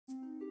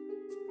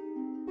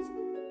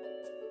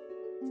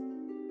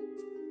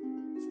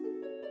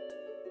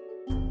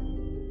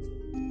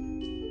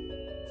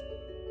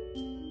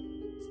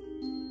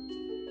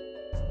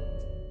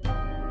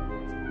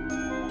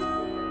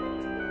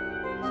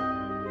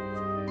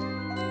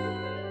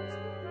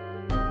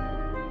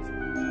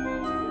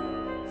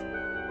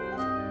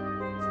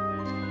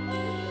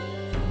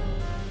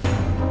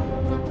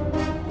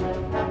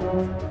D!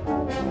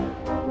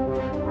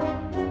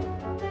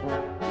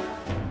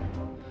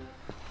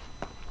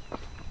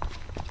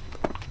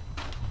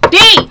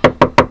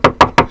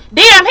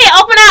 D, I'm here.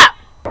 Open up.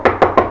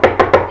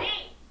 D.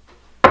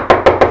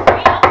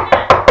 Open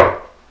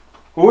up.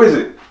 Who is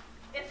it?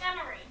 It's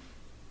Emeri.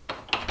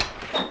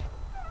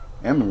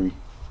 Emeri?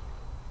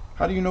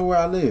 How do you know where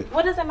I live?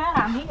 What does it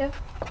matter? I'm here.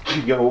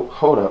 Yo,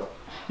 hold up.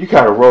 You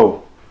gotta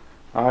roll.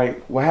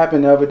 Alright, what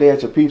happened the other day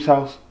at your peep's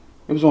house?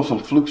 It was on some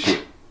fluke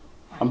shit.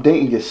 I'm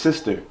dating your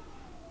sister.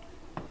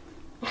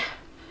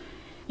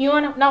 You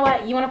wanna know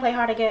what? You wanna play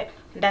hard to get?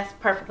 That's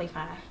perfectly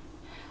fine.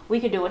 We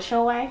could do it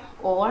your way,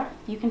 or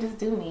you can just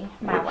do me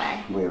my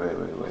way.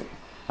 Wait.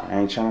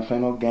 I ain't trying to play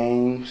no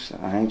games.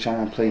 I ain't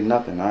trying to play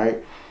nothing,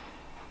 alright?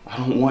 I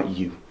don't want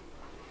you.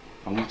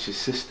 I want your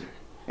sister.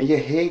 And your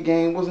head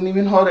game wasn't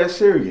even all that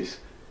serious.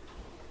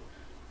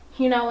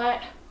 You know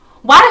what?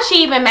 Why does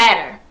she even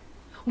matter?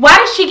 Why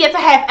does she get to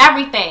have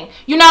everything?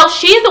 You know,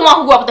 she's the one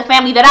who grew up with the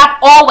family that I've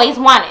always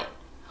wanted.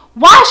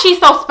 Why is she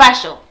so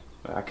special?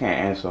 I can't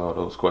answer all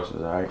those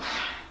questions, alright?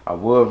 I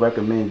would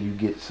recommend you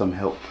get some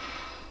help.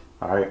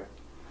 Alright?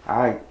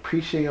 I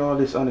appreciate all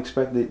this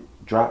unexpected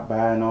drop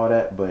by and all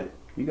that, but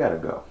you gotta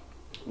go.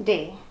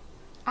 D,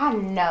 I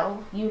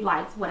know you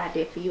liked what I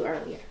did for you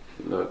earlier.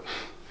 Look,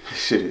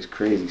 this shit is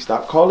crazy.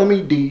 Stop calling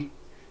me D.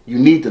 You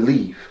need to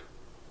leave.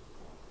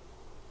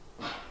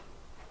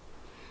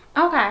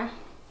 Okay,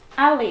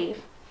 I'll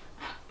leave,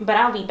 but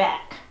I'll be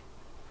back.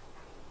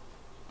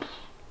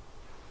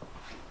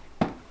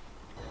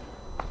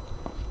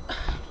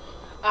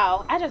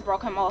 Oh, I just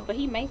broke him off, but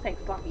he may take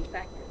sloppy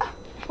seconds.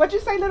 What'd you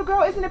say, little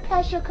girl? Isn't it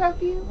past your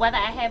curfew? Whether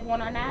I have one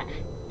or not,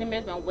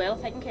 Damir's been well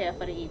taken care of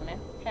for the evening.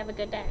 Have a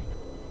good day.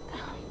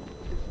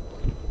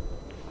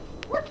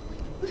 What?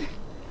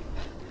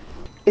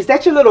 Is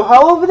that your little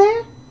hoe over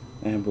there?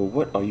 Amber,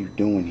 what are you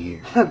doing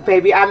here?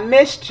 Baby, I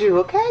missed you,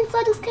 okay? So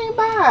I just came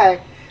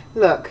by.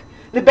 Look,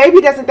 the baby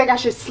doesn't think I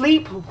should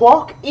sleep,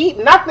 walk, eat,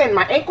 nothing.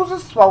 My ankles are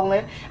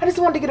swollen. I just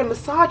wanted to get a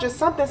massage or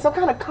something, some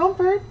kind of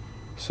comfort.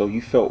 So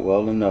you felt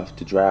well enough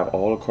to drive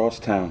all across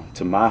town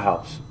to my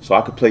house so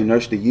I could play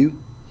nurse to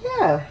you?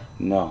 Yeah.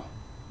 No.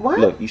 What?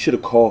 Look, you should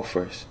have called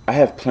first. I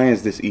have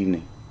plans this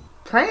evening.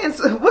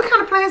 Plans? What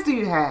kind of plans do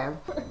you have?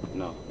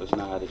 No, that's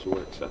not how this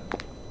works.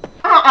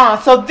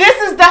 So this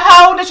is the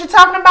hoe that you're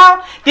talking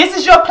about? This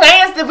is your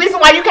plans? The reason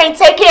why you can't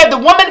take care of the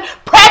woman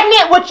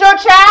pregnant with your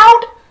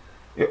child?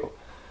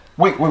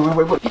 Wait.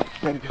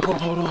 Baby,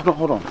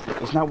 hold on.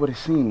 It's not what it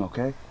seemed,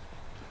 okay?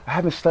 I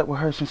haven't slept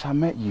with her since I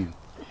met you.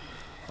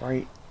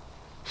 Right?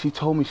 She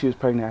told me she was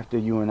pregnant after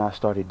you and I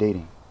started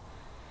dating.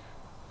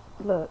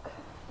 Look,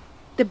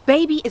 the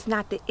baby is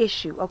not the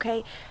issue,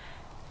 okay?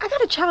 I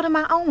got a child of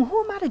my own.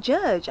 Who am I to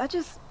judge? I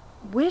just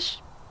wish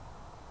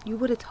you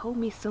would have told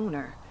me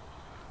sooner.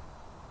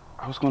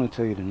 I was going to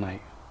tell you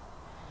tonight.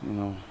 You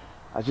know,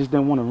 I just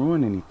didn't want to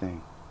ruin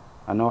anything.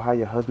 I know how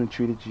your husband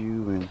treated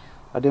you, and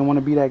I didn't want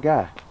to be that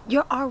guy.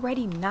 You're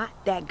already not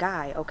that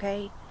guy,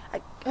 okay?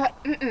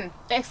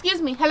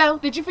 Excuse me. Hello?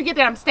 Did you forget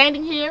that I'm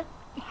standing here?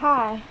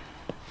 Hi,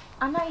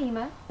 I'm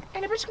Naima.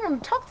 And the bitch gonna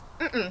talk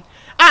to...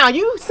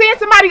 you seeing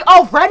somebody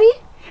already?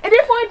 And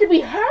then for it to be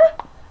her?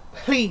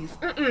 Please.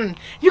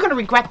 You're gonna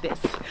regret this.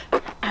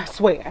 I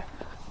swear.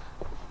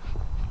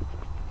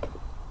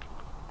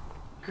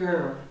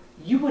 Girl,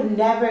 you would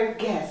never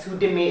guess who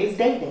Damir is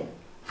dating.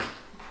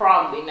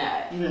 Probably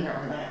not.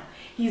 No.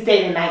 He's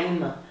dating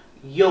Naima.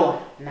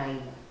 Your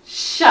Naima.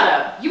 Shut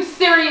up. You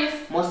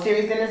serious? More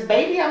serious than this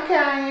baby I'm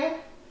carrying.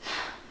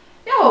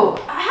 Yo,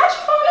 how'd you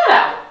find that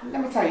out?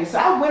 Let me tell you. So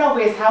I went over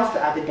his house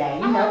the other day,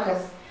 you know,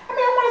 because, I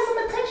wanted some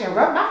attention.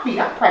 Rub my feet.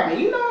 I'm pregnant.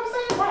 You know what I'm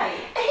saying? Right.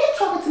 And he's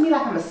talking to me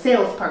like I'm a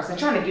salesperson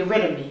trying to get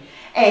rid of me.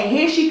 And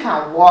here she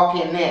come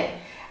walking in.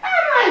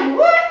 I'm like,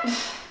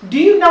 what? Do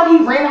you know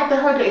he ran after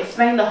her to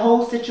explain the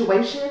whole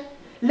situation?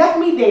 Left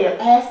me there,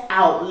 ass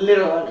out,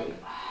 literally.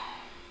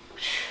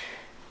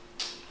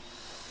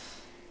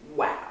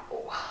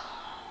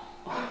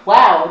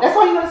 Wow, that's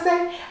all you gonna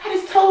say? I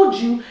just told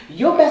you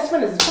your best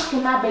friend is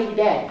fucking my baby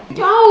daddy.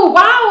 Yo,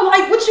 wow,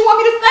 like what you want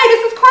me to say?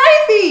 This is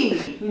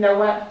crazy. You know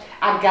what?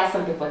 I got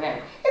something for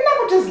them. They're not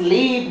gonna just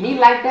leave me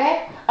like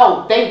that.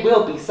 Oh, they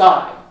will be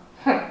sorry.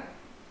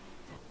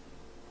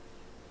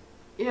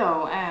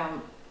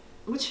 Yo,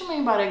 what you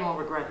mean by they gonna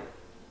regret it?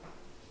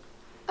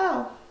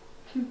 Oh,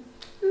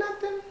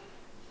 nothing.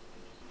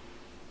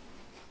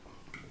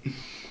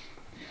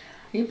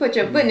 You put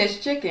your foot in this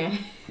chicken.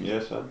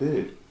 Yes, I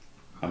did.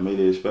 I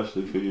made it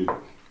especially for you.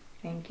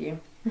 Thank you.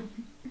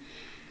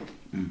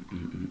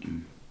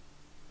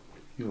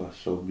 You are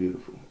so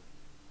beautiful.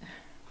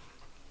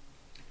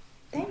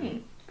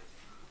 Thanks.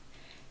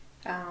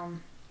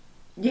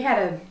 You had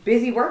a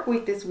busy work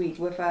week this week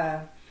with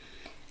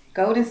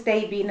Golden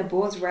State beating the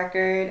Bulls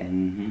record.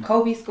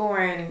 Kobe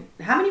scoring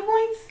how many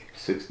points?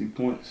 60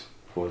 points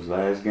for his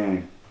last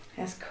game.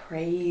 That's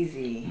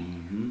crazy.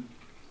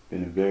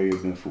 Been a very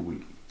eventful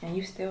week. And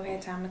you still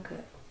had time to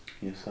cook.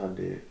 Yes, I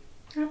did.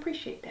 I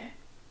appreciate that.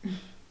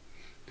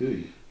 Do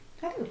you?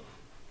 I do.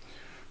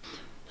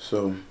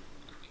 So,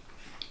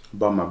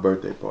 about my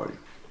birthday party.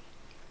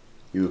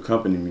 You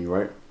accompany me,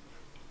 right?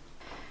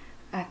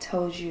 I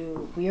told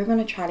you we are going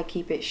to try to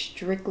keep it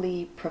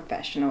strictly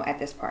professional at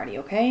this party,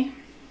 okay?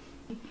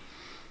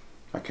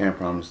 I can't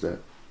promise that.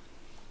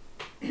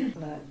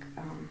 Look,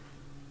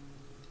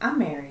 I'm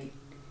married.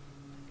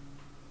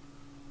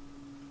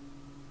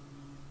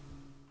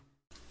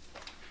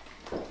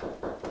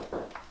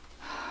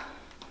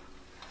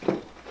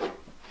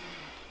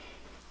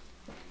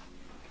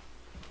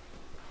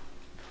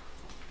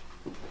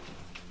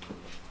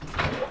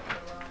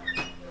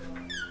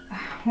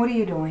 What are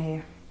you doing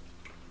here?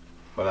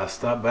 Well, I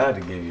stopped by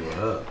to give you a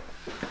hug.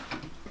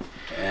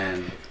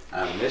 And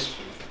I missed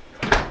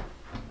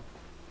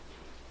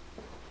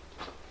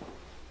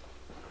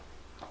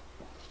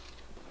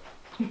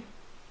you.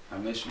 I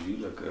miss you. You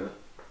look good.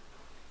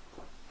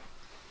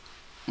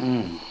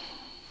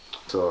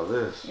 What's all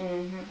this?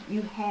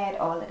 You had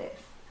all of this,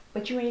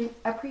 but you ain't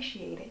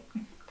appreciate it.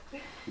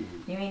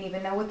 You ain't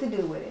even know what to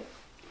do with it.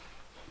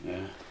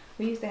 Yeah,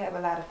 We used to have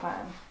a lot of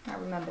fun. I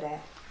remember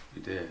that.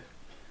 you did.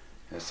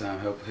 That time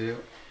help heal?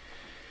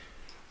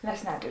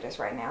 Let's not do this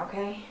right now,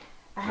 okay?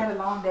 I had a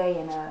long day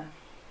and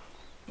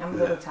I'm a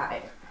little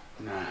tired.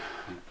 Nah,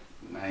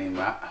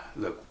 Naima,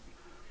 look,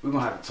 we're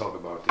gonna have to talk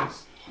about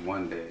this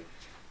one day.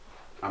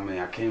 I mean,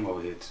 I came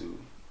over here to,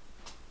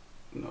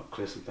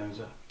 clear some things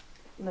up.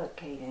 Look,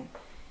 Kaden,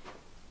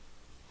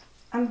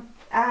 I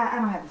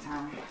don't have the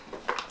time.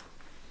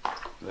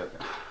 Look,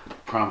 I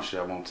promise you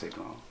I won't take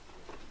long.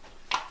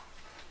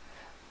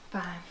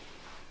 Fine.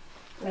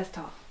 Let's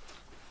talk.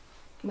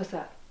 What's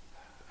up?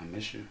 I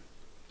miss you.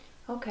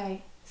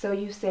 Okay, so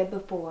you said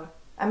before.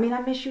 I mean,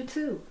 I miss you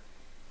too.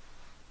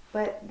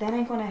 But that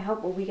ain't gonna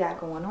help what we got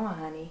going on,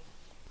 honey.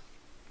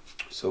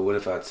 So what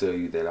if I tell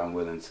you that I'm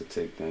willing to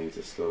take things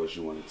as slow as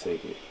you want to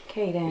take it?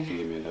 Kaden. If you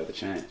give me another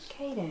chance.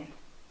 Kaden,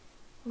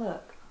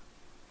 look.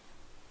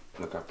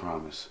 Look, I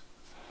promise.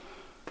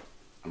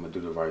 I'm gonna do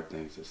the right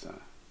things this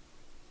time.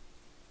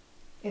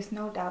 It's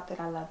no doubt that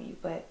I love you,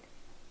 but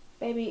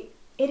baby,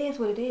 it is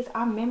what it is.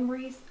 Our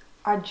memories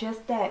are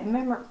just that.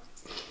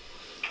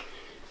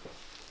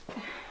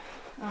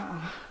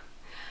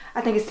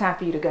 I think it's time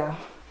for you to go.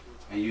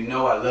 And you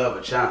know I love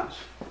a challenge.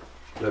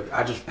 Look,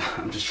 I'm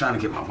just trying to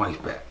get my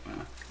wife back,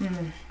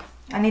 man.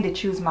 I need to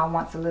choose my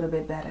wants a little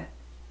bit better.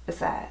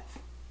 Besides,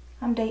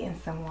 I'm dating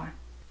someone.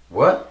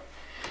 What?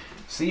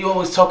 See, you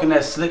always talking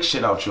that slick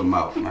shit out your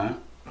mouth, man.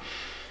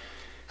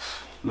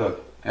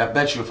 Look, I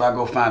bet you if I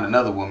go find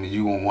another woman,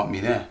 you won't want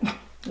me then.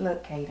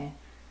 Look, Kaden,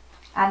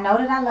 I know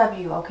that I love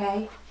you,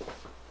 okay?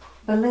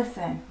 But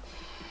listen,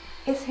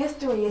 it's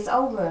history. It's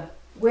over.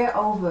 We're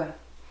over.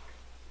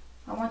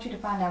 I want you to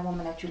find that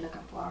woman that you're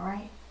looking for, all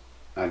right?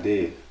 I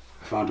did.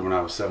 I found her when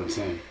I was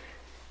 17.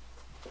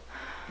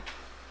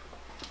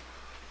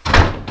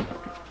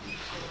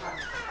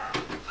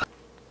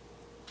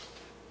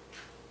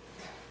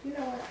 You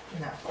know what?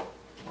 No.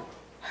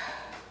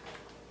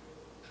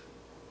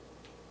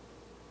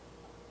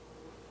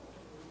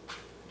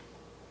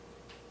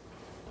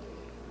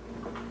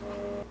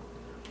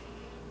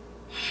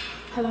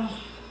 Hello.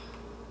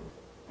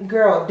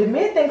 Girl,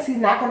 Damir thinks he's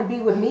not going to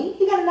be with me.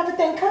 He got another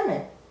thing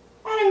coming.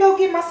 I didn't go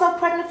get myself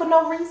pregnant for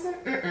no reason.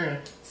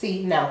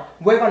 See, no.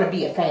 We're going to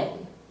be a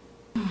family.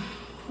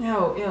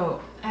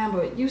 Yo,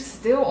 Amber, you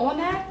still on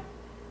that?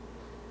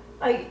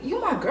 Like, you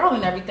my girl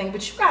and everything,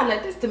 but you gotta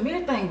let this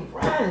Damir thing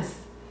rest.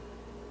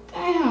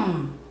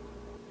 Damn.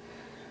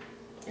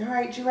 You're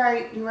right.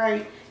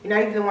 You're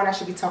not even the one I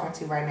should be talking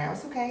to right now.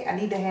 It's okay. I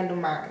need to handle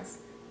mine.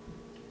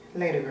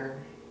 Later, girl.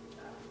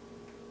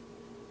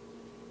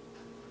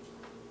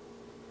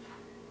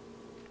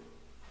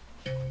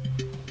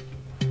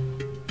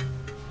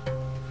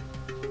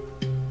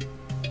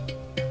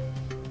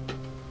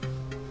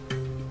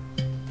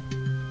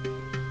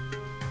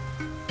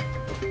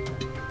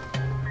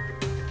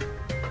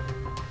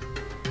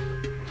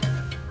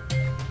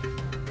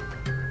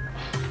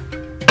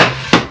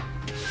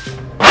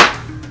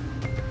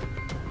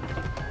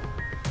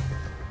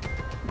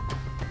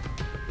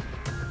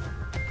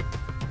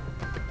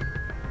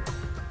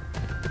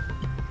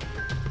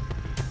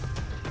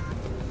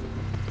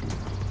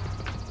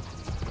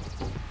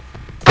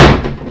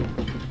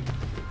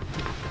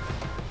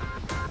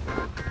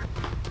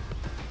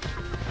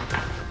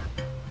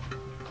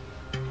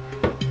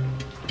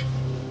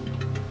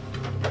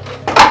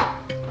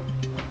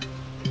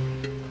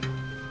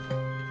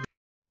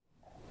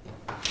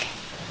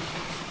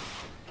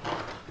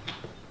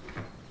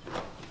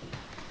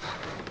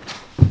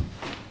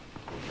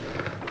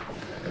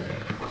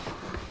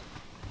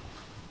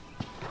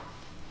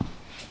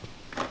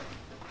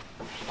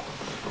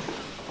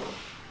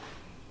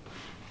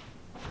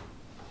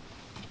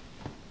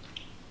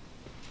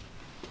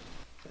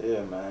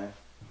 Yeah, man.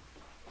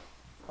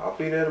 I'll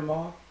be there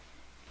tomorrow.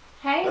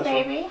 Hey, That's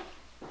baby.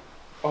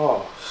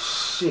 Oh,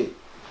 shit.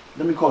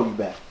 Let me call you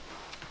back.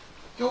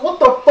 Yo, what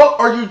the fuck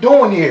are you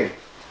doing here?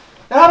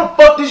 Now, how the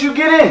fuck did you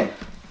get in?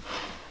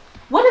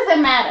 What does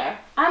it matter?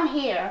 I'm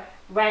here,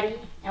 ready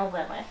and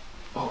willing.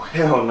 Oh,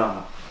 hell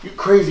nah. You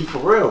crazy for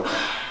real.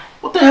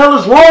 What the hell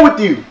is wrong with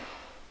you?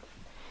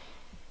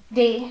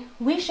 D,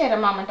 we shared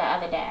a moment the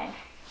other day.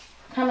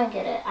 Come and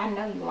get it. I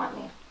know you want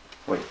me.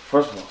 Wait,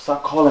 first of all,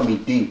 stop calling me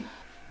D.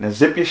 Now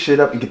zip your shit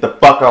up and get the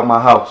fuck out my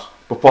house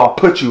before I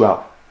put you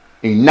out.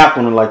 And you're not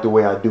gonna like the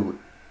way I do it.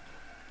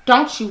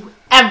 Don't you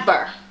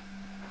ever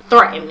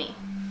threaten me.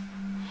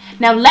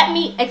 Now let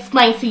me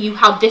explain to you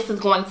how this is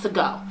going to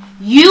go.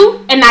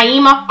 You and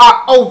Naima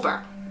are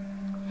over.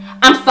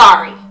 I'm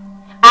sorry.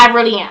 I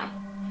really am.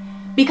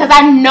 Because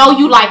I know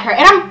you like her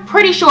and I'm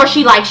pretty sure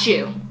she likes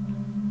you.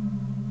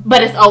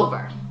 But it's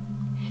over.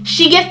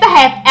 She gets to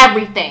have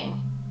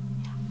everything.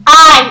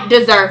 I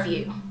deserve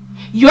you.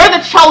 You're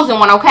the chosen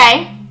one,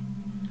 okay?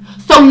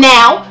 So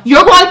now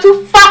you're going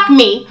to fuck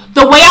me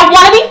the way I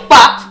want to be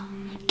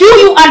fucked. Do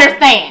you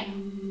understand?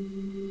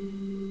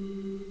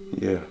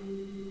 Yeah.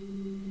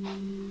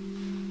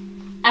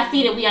 I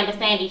see that we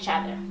understand each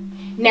other.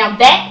 Now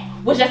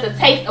that was just a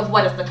taste of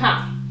what is to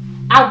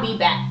come. I'll be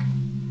back.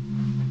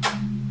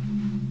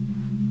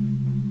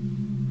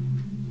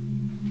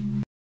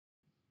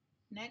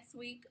 Next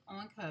week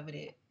on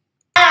Coveted.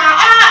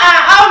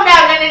 Oh, no.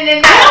 We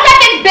don't got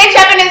this bitch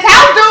up in his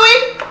house, do we?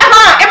 Am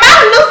I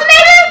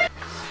hallucinating?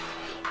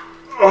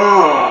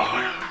 Oh,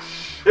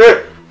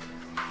 shit.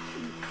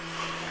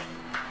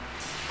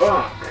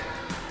 Fuck.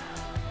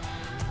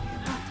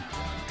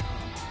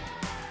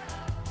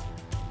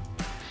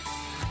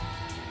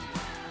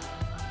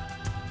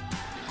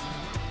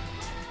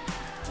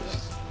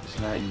 It's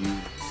not you.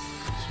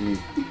 It's me.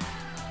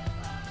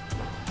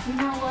 You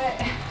know what?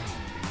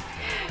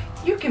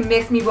 You can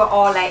miss me with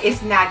all that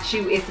it's not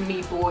you, it's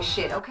me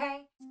bullshit, okay?